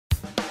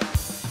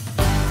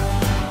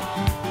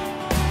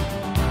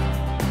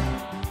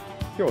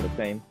Kia ora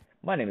team,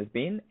 my name is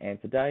Ben and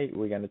today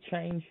we're going to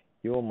change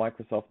your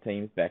Microsoft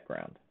Teams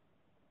background.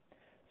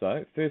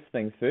 So first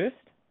things first,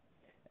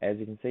 as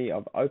you can see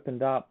I've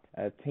opened up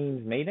a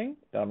Teams meeting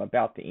that I'm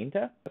about to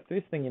enter. The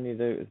first thing you need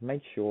to do is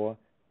make sure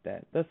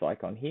that this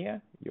icon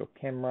here, your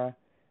camera,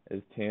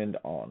 is turned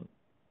on.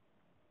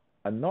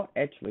 I'm not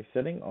actually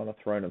sitting on a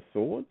throne of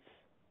swords.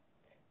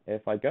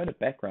 If I go to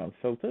background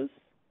filters,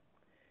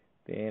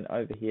 then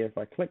over here if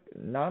I click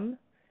none,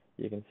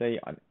 you can see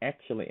I'm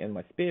actually in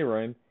my spare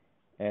room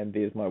and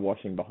there's my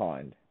washing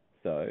behind.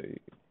 So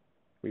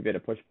we better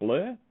push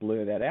blur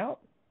that out.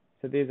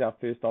 So there's our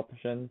first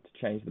option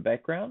to change the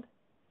background.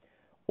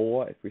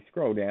 Or if we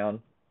scroll down,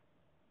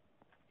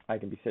 I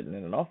can be sitting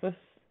in an office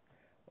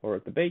or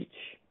at the beach.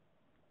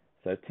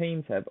 So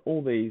Teams have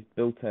all these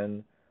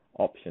built-in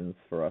options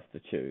for us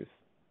to choose.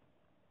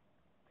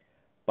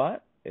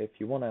 But if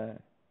you want to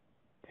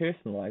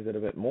personalize it a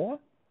bit more,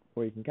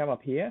 well, you can come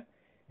up here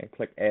and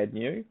click Add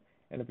New,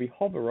 and if we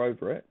hover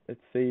over it, it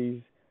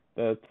sees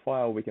the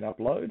file we can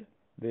upload.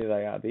 There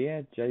they are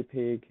there,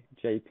 JPEG,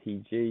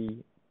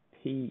 JPG,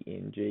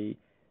 PNG,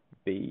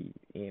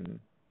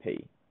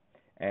 BMP,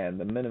 and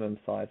the minimum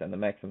size and the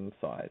maximum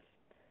size.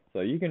 So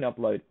you can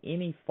upload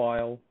any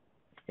file,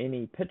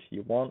 any picture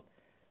you want,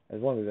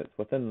 as long as it's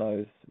within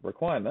those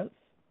requirements,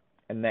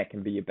 and that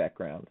can be your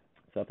background.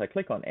 So if I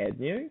click on Add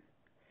New,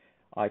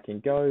 I can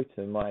go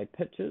to my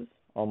pictures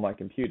on my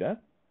computer,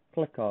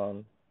 click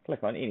on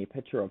any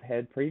picture I've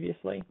had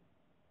previously.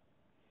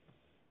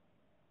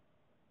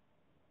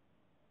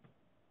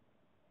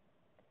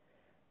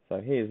 So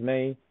here's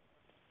me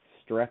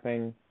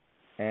strapping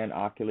an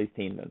Achilles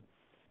tendon.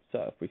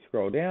 So if we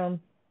scroll down,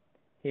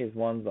 here's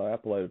ones I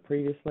uploaded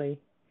previously.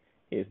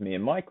 Here's me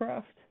in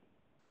Minecraft.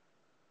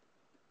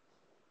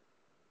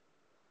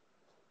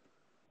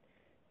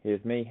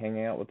 Here's me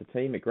hanging out with the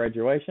team at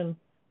graduation.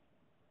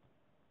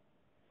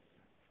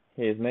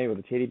 Here's me with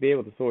a teddy bear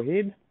with a sore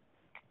head,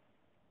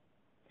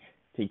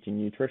 teaching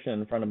nutrition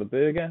in front of a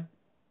burger,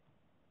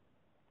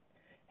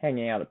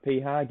 hanging out at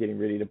Piha getting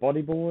ready to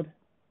bodyboard,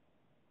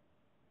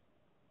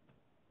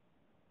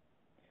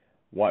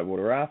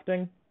 whitewater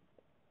rafting,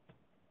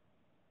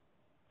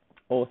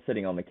 or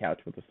sitting on the couch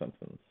with the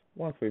Simpsons.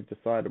 Once we've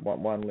decided what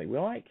one we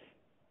like,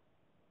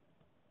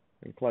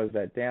 we can close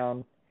that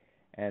down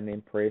and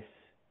then press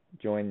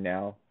Join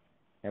Now,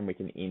 and we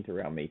can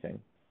enter our meeting.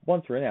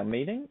 Once we're in our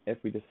meeting, if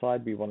we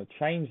decide we want to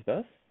change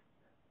this,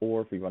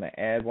 or if we want to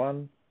add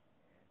one,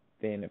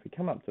 then if we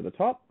come up to the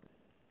top,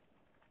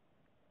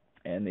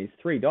 and these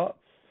three dots,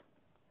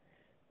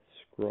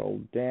 scroll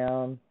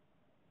down,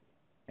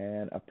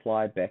 and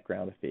apply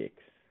background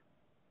effects.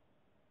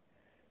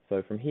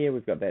 So from here,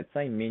 we've got that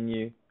same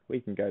menu. We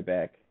can go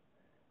back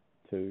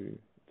to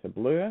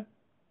blur,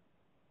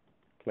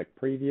 click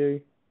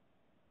preview,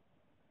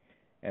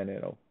 and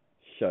it'll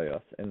show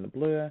us in the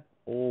blur,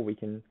 or we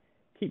can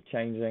keep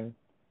changing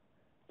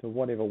to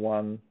whatever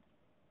one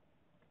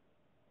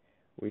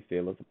we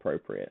feel is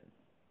appropriate.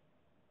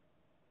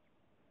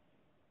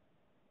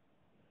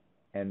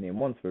 And then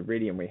once we're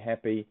ready and we're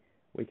happy,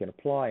 we can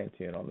apply and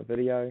turn on the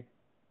video,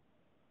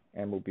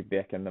 and we'll be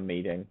back in the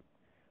meeting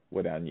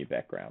with our new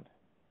background.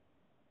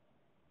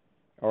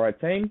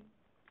 Alright team,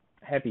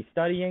 happy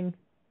studying,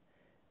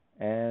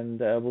 and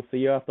we'll see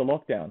you after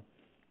lockdown.